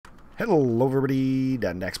Hello everybody,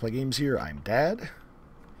 a10exp Play Games here. I'm Dad.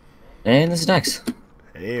 And this is Dex.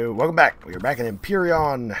 Hey, welcome back. We are back in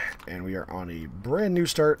Empyrion, and we are on a brand new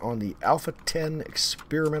start on the Alpha 10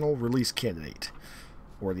 Experimental Release Candidate.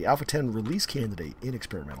 Or the Alpha 10 Release Candidate in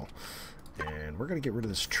Experimental. And we're going to get rid of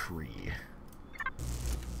this tree.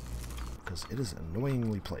 Because it is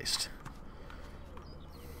annoyingly placed.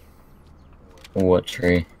 What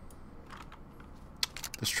tree?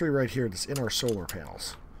 This tree right here that's in our solar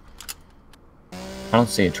panels. I don't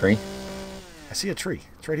see a tree. I see a tree.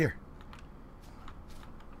 It's right here.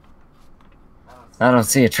 I don't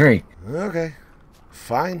see a tree. Okay.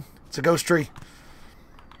 Fine. It's a ghost tree.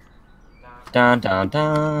 Dun dun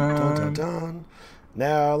dun. Dun dun dun.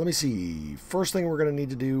 Now, let me see. First thing we're going to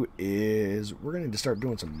need to do is we're going to need to start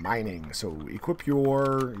doing some mining. So, equip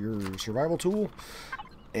your survival tool.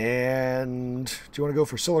 And do you want to go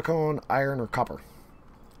for silicon, iron, or copper?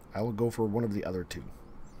 I will go for one of the other two.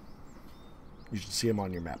 You should see them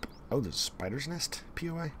on your map. Oh, there's a spider's nest?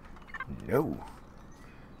 POI? No.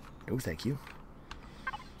 No, thank you.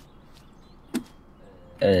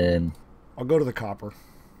 I'll go to the copper.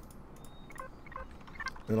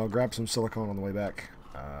 Then I'll grab some silicon on the way back.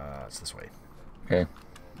 It's this way. Okay.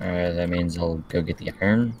 That means I'll go get the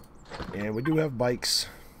iron. And we do have bikes.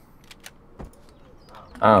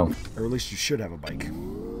 Oh. Or at least you should have a bike.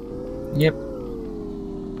 Yep.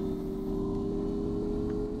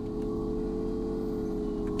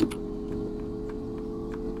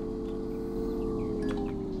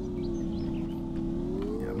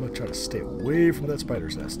 Try to stay away from that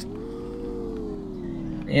spider's nest.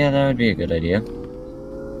 Yeah, that would be a good idea.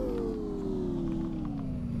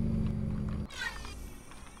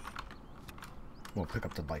 We'll pick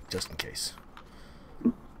up the bike just in case.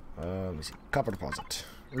 Let me see. Copper deposit.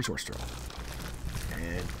 Resource drill.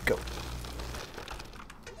 And go.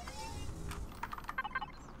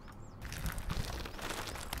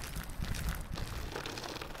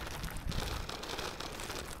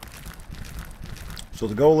 So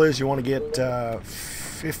the goal is you want to get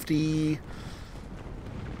 50...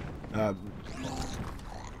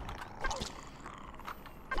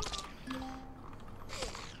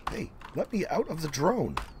 hey, let me out of the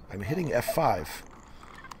drone. I'm hitting F5.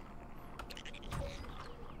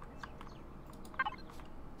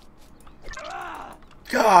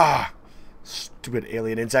 Ah! Stupid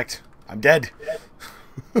alien insect. I'm dead.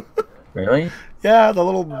 Really? Yeah, the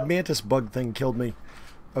little mantis bug thing killed me.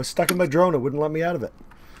 I was stuck in my drone. It wouldn't let me out of it.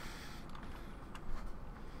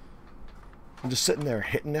 I'm just sitting there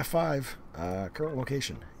hitting F5. Current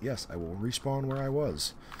location. Yes, I will respawn where I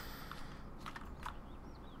was.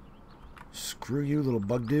 Screw you, little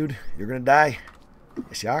bug dude. You're gonna die.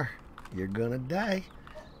 Yes, you are. You're gonna die.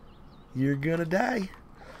 You're gonna die.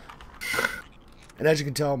 And as you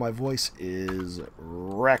can tell, my voice is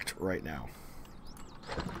wrecked right now.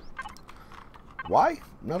 Why?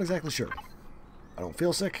 Not exactly sure. I don't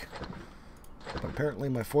feel sick, but apparently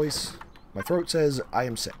my throat says I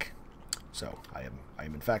am sick. So I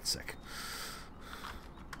am in fact sick.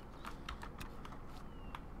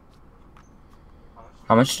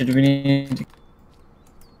 How much did we need?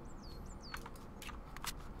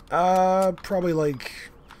 Probably like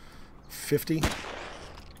 50.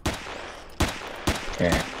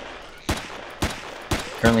 Okay.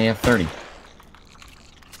 Currently have 30.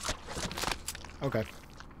 Okay.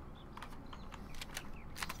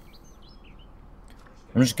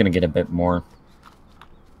 I'm just gonna get a bit more.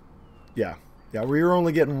 Yeah, we were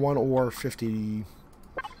only getting one ore, 50.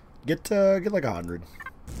 Get like 100.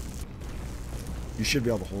 You should be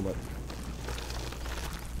able to hold it.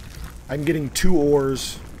 I'm getting 2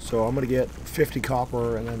 ores, so I'm gonna get 50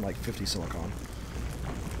 copper and then like 50 silicon.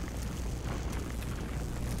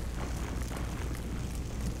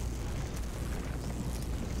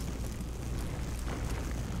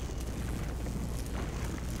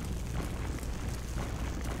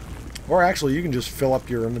 Or actually, you can just fill up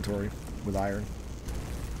your inventory with iron.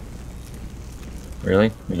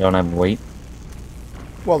 Really? We don't have weight?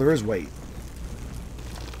 Well, there is weight.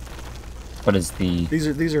 What is the...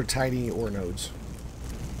 These are tiny ore nodes.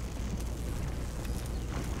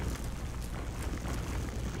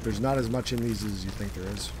 There's not as much in these as you think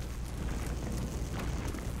there is.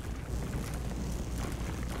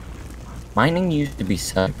 Mining used to be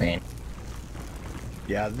such a pain.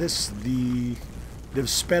 Yeah, they've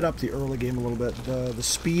sped up the early game a little bit. The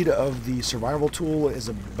speed of the survival tool is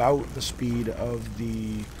about the speed of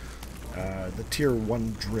the tier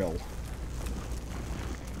 1 drill.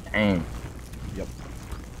 Dang. Yep.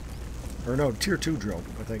 Or no, tier 2 drill,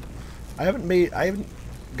 I think. I haven't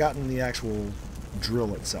gotten the actual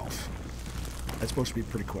drill itself. That's supposed to be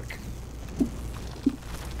pretty quick.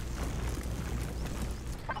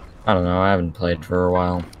 I don't know. I haven't played for a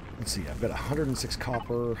while. Let's see. I've got 106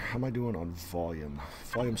 copper. How am I doing on volume?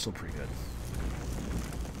 Volume's still pretty good.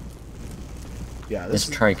 Yeah, This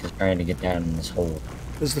trike is trying to get down in this hole.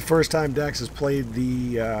 This is the first time Dex has played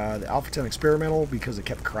the Alpha 10 Experimental because it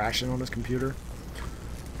kept crashing on his computer.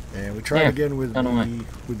 And we tried again with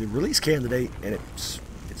the release candidate, and it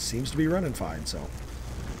seems to be running fine. So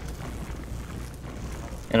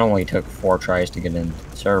it only took 4 tries to get in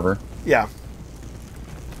the server. Yeah.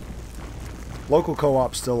 Local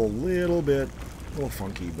co-op's still a little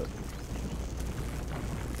funky, but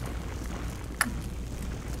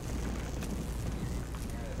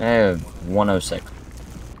I have 106.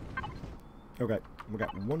 okay. We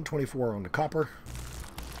got 124 on the copper.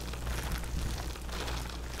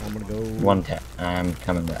 I'm gonna go 110. I'm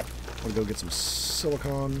coming back. I'm gonna go get some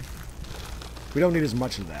silicon. We don't need as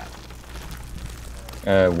much of that.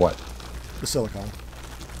 What? The silicon.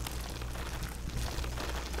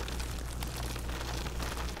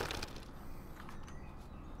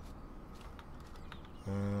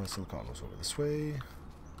 Silicon goes over this way.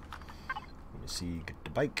 Let me see, get the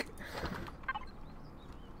bike.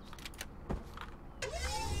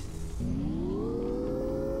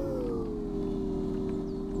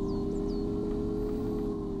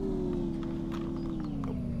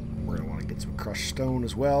 We're going to want to get some crushed stone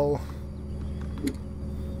as well.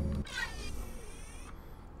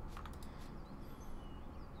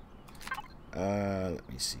 Let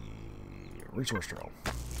me see. Resource drill.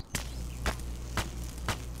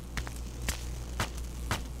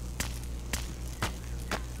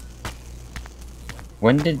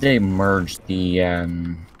 When did they merge the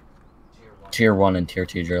Tier 1 and Tier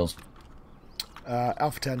 2 drills?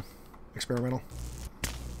 Alpha 10 Experimental.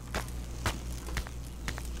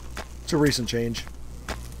 It's a recent change.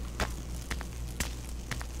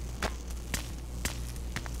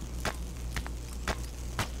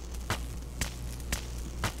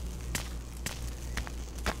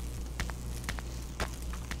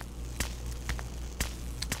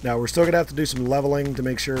 Now, we're still going to have to do some leveling to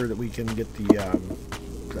make sure that we can get the...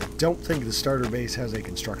 I don't think the starter base has a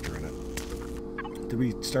constructor in it. Did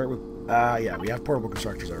we start with... yeah, we have portable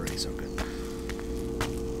constructors already, so good.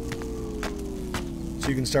 So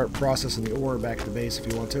you can start processing the ore back at the base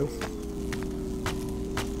if you want to.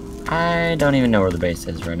 I don't even know where the base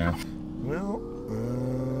is right now. Well,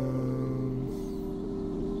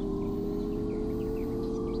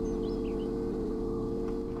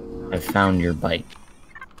 I found your bike.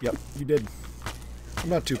 Yep, you did. I'm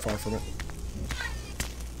not too far from it.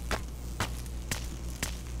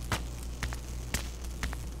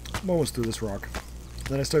 I'm almost through this rock.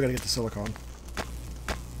 Then I still gotta get the silicon.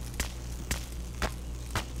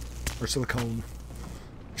 Or silicone.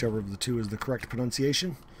 Whichever of the two is the correct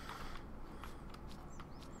pronunciation.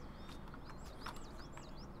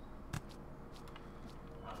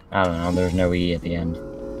 I don't know, there's no E at the end.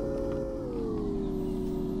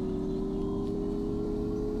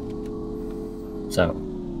 So.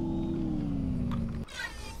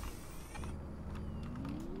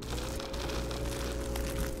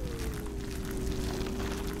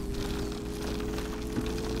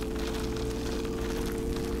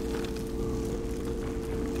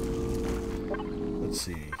 Let's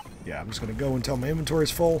see. Yeah, I'm just going to go until my inventory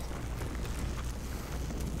is full.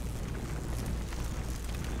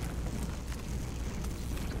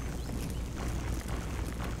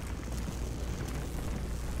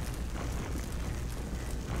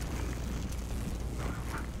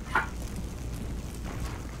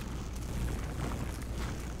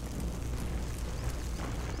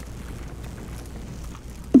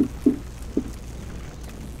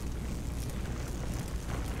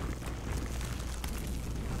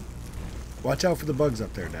 Watch out for the bugs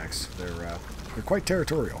up there, Dex. They're quite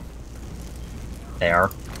territorial. They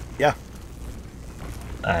are? Yeah.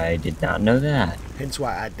 I did not know that. Hence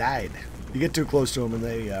why I died. You get too close to them and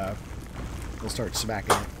they'll start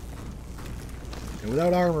smacking you. And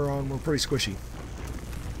without armor on, we're pretty squishy.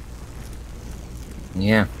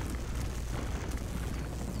 Yeah.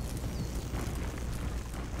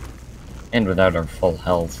 And without our full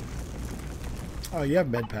health. Oh, you have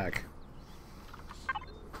med pack.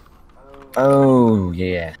 Oh,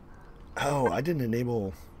 yeah. Oh, I didn't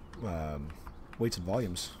enable weights and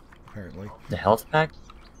volumes, apparently. The health pack?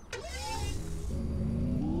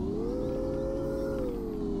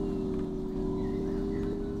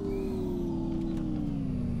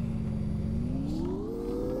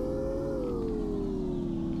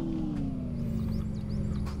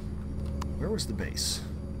 Where was the base?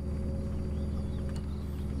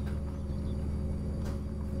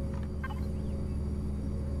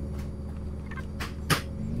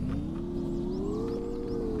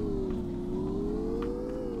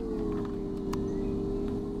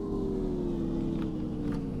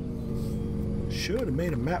 Should have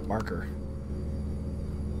made a map marker.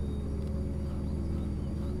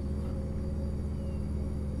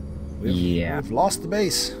 We've lost the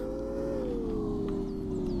base.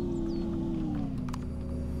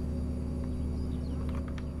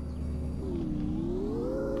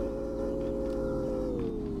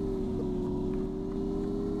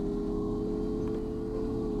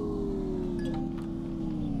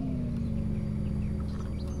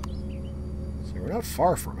 So we're not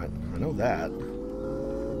far from it. I know that.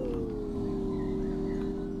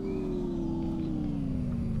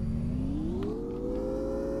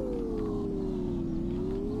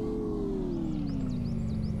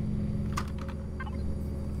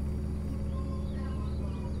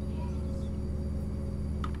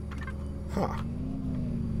 Huh.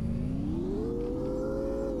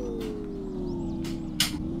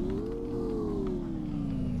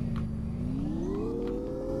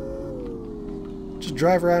 Just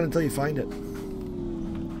drive around until you find it.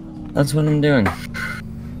 That's what I'm doing.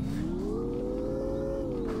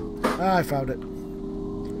 Ah, I found it.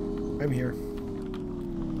 I'm here.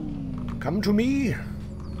 Come to me.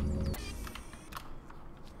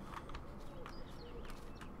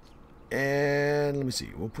 And let me see.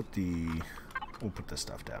 We'll put this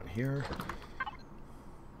stuff down here.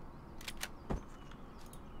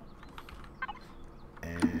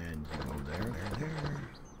 And you go there.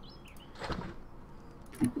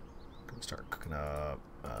 Gonna start cooking up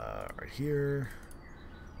right here.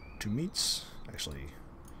 2 meats. Actually,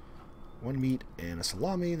 1 meat and a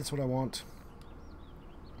salami. That's what I want.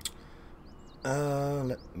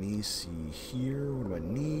 Let me see here. What do I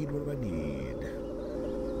need? What do I need?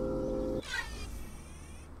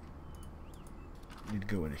 Need to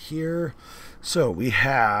go in here. So we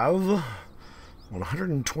have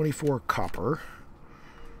 124 copper.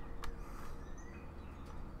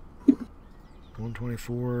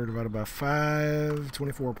 124 divided by 5,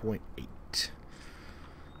 24.8.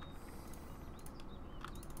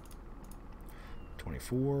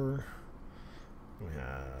 24. We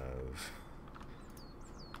have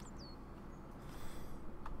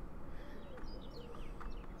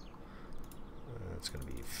that's going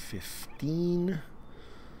to be 15.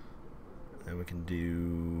 And we can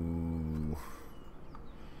do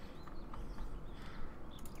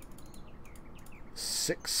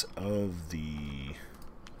 6 of the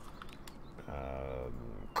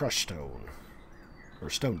crushed stone, or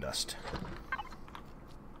stone dust.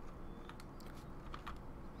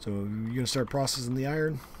 So you're going to start processing the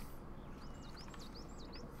iron?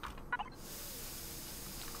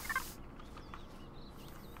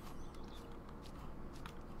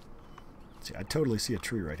 See, I totally see a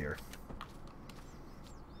tree right here.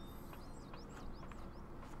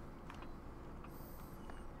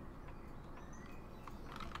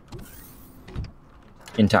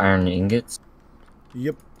 Into iron ingots?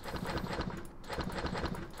 Yep.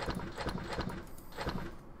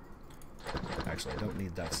 Actually, I don't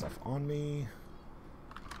need that stuff on me.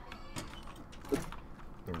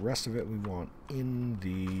 The rest of it we want in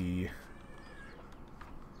the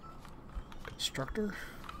constructor.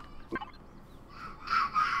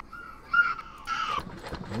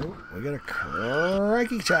 Oh, we got a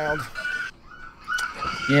cranky child.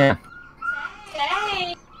 Yeah.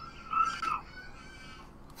 Hey.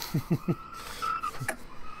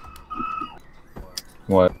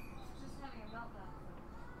 What?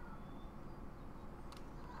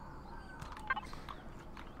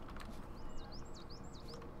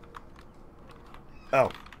 Oh,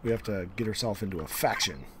 we have to get ourselves into a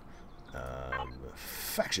faction.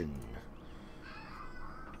 Faction.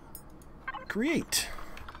 Create.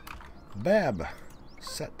 Bab.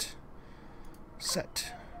 Set.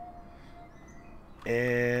 Set.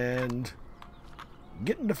 And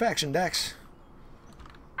get into faction, Dax.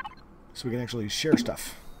 So we can actually share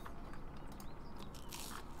stuff.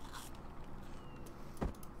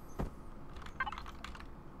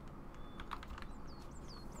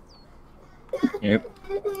 Yep.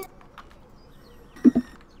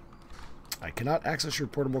 I cannot access your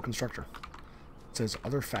portable constructor. It says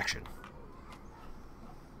other faction.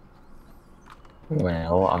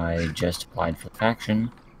 Well, I just applied for the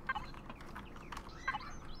faction.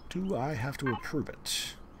 Do I have to approve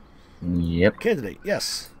it? Yep. Candidate,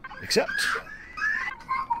 yes. Accept.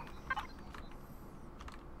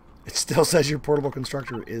 It still says your portable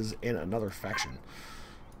constructor is in another faction.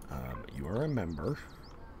 You are a member.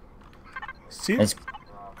 See That's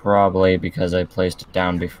probably because I placed it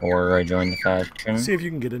down before I joined the faction. See if you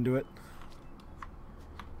can get into it.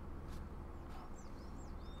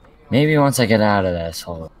 Maybe once I get out of this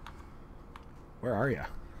hole. Where are you?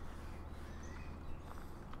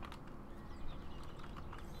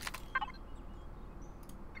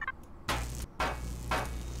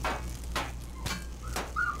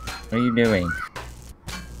 What are you doing?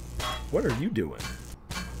 What are you doing?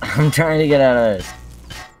 I'm trying to get out of this.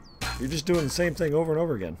 You're just doing the same thing over and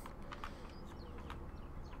over again.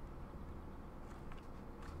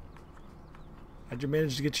 How'd you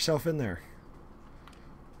manage to get yourself in there?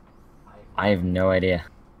 I have no idea.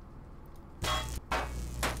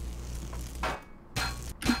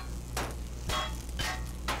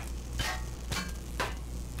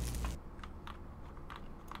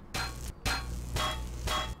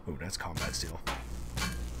 Oh, that's combat steel.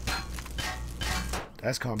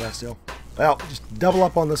 That's combat steel. Well, just double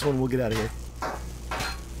up on this one. We'll get out of here.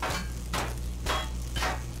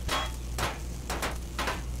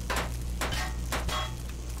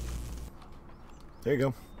 There you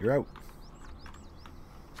go. You're out.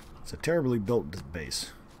 It's a terribly built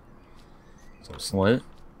base. So, What?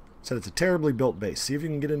 said it's a terribly built base. See if you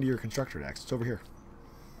can get into your constructor next. It's over here.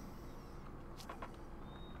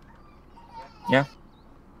 Yeah.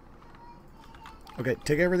 Okay,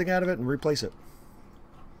 take everything out of it and replace it.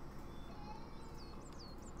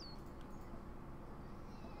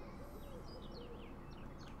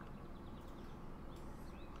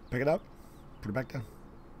 Pick it up. Put it back down.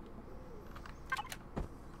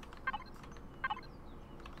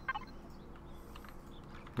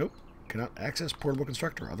 Nope. Cannot access portable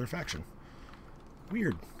constructor. Other faction.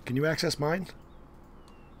 Weird. Can you access mine?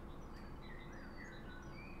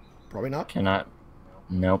 Probably not. Cannot.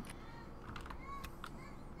 Nope.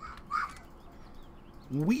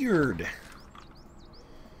 Weird.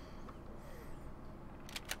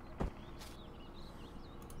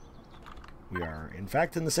 We are, in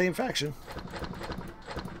fact, in the same faction.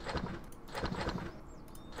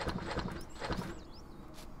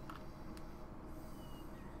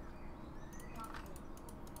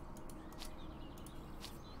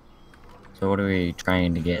 So what are we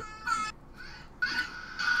trying to get?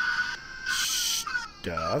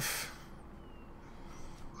 Stuff.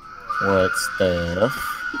 What stuff?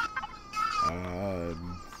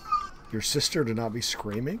 Your sister to not be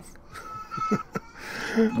screaming?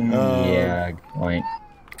 Yeah, good point.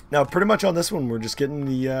 Now, pretty much on this one, we're just getting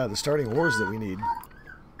the starting ores that we need.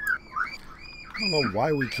 I don't know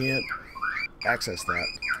why we can't access that.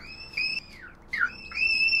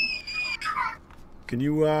 Can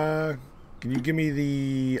you give me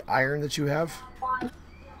the iron that you have?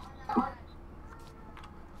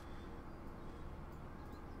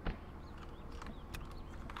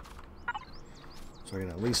 So I can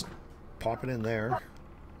at least pop it in there.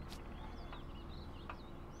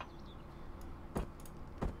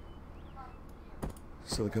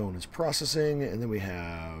 Silicone is processing, and then we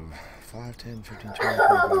have 5, 10, 15, 20,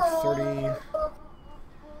 25, 30.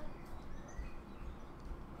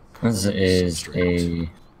 This is a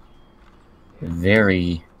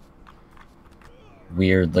very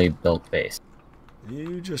weirdly built base.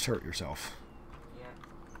 You just hurt yourself.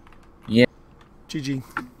 Yeah. GG.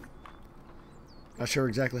 Not sure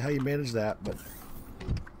exactly how you managed that, but...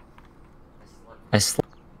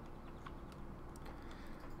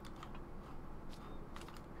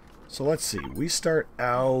 So let's see. We start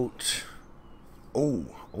out... Oh,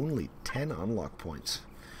 only 10 unlock points.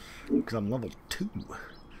 Because I'm level 2. Well,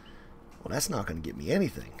 that's not going to get me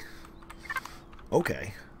anything.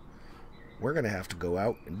 Okay. We're going to have to go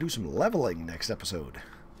out and do some leveling next episode.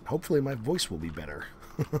 Hopefully my voice will be better.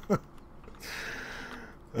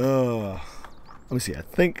 Let me see. I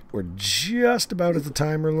think we're just about at the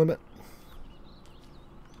timer limit.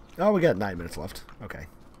 Oh, we got 9 minutes left. Okay.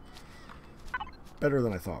 Better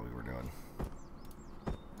than I thought we were doing.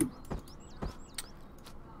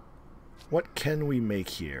 What can we make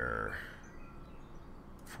here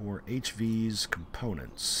for HV's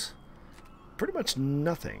components? Pretty much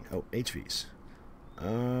nothing. Oh, HVs.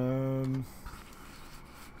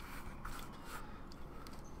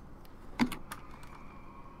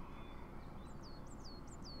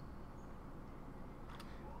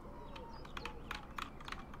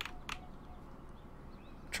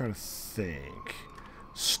 Trying to think.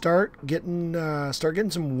 Start getting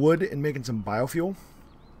some wood and making some biofuel.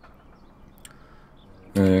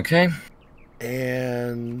 Okay.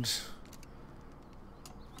 And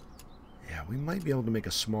yeah, we might be able to make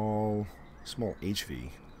a small HV.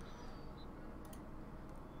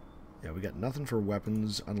 Yeah, we got nothing for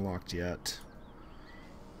weapons unlocked yet.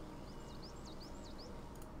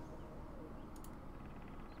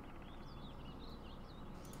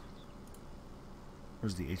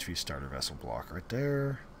 Where's the HV starter vessel block? Right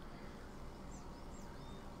there.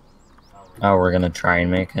 Oh, we're gonna try and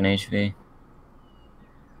make an HV?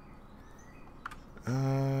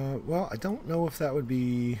 Well, I don't know if that would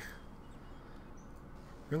be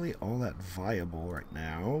really all that viable right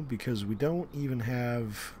now, because we don't even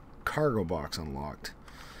have cargo box unlocked.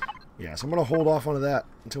 Yeah, so I'm going to hold off on that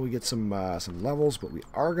until we get some levels, but we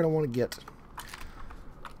are going to want to get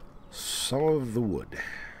some of the wood.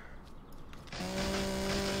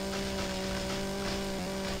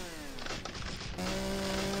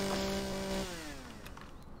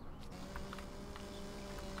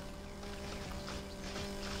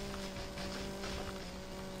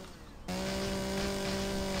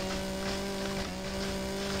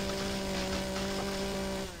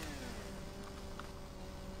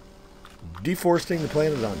 Deforesting the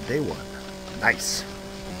planet on day 1. Nice.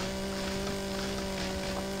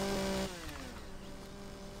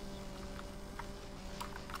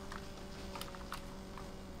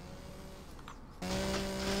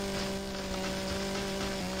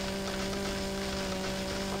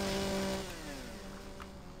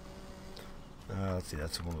 Let's see,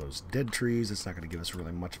 that's one of those dead trees. It's not going to give us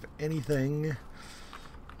really much of anything.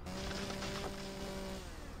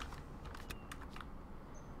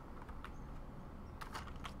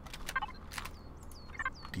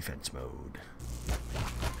 Defense mode.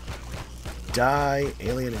 Die,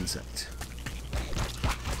 alien insect.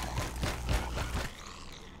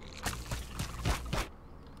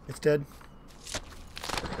 It's dead.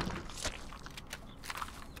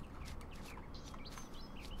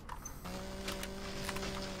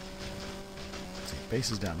 Let's see, base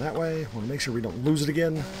is down that way. Want to make sure we don't lose it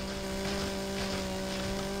again.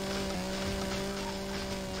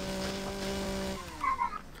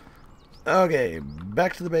 Okay,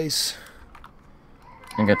 back to the base.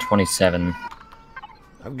 I got 27.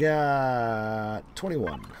 I've got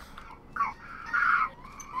 21.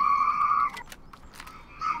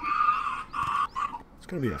 It's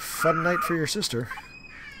going to be a fun night for your sister.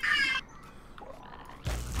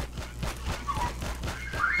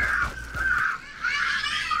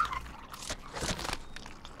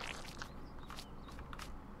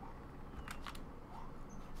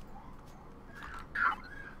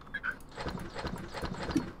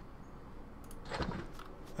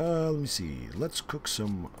 Let me see. Let's cook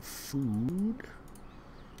some food.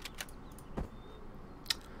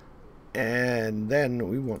 And then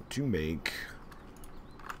we want to make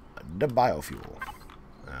the biofuel.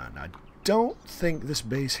 Now, I don't think this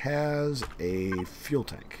base has a fuel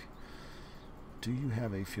tank. Do you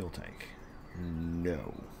have a fuel tank?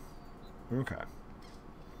 No. Okay.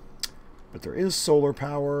 But there is solar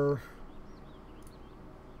power.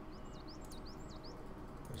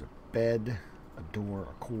 There's a bed. A door,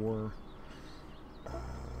 a core.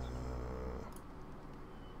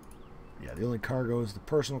 Yeah, the only cargo is the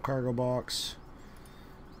personal cargo box.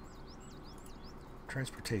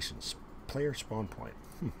 Transportations. Player spawn point.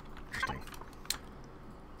 Interesting.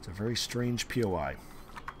 It's a very strange POI.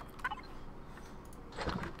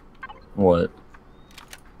 What?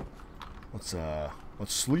 Let's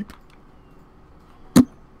sleep.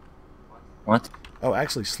 What? Oh,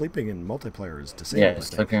 actually, sleeping in multiplayer is disabled. Yeah,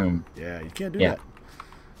 it's looking... Yeah, you can't do that.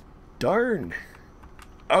 Darn.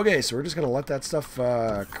 Okay, so we're just going to let that stuff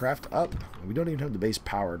craft up. We don't even have the base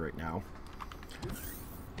powered right now.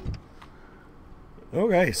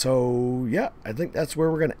 Okay, so yeah, I think that's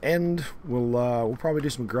where we're going to end. We'll probably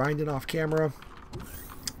do some grinding off camera,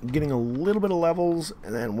 getting a little bit of levels,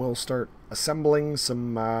 and then we'll start assembling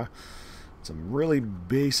some really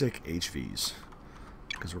basic HVs.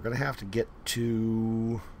 Because we're going to have to get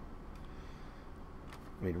to...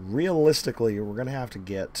 I mean, realistically, we're going to have to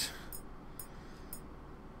get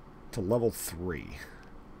to level 3.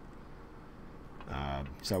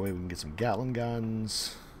 So that way we can get some Gatling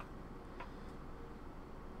guns,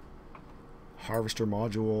 harvester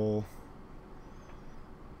module,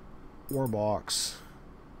 ore box,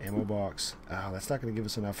 ammo box. That's not going to give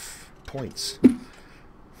us enough points.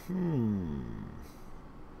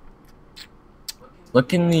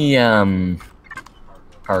 Look in the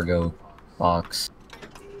cargo box.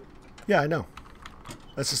 Yeah, I know.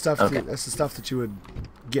 That's the stuff. Okay. That's the stuff that you would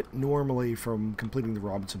get normally from completing the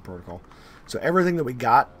Robinson Protocol. So everything that we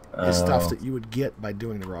got is stuff that you would get by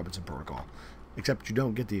doing the Robinson Protocol, except you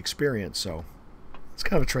don't get the experience. So it's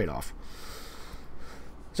kind of a trade-off.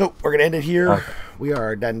 So we're gonna end it here. Okay. We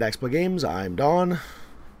are a10exp Games. I'm Don.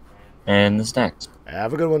 And the stacks.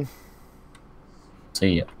 Have a good one.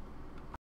 See ya.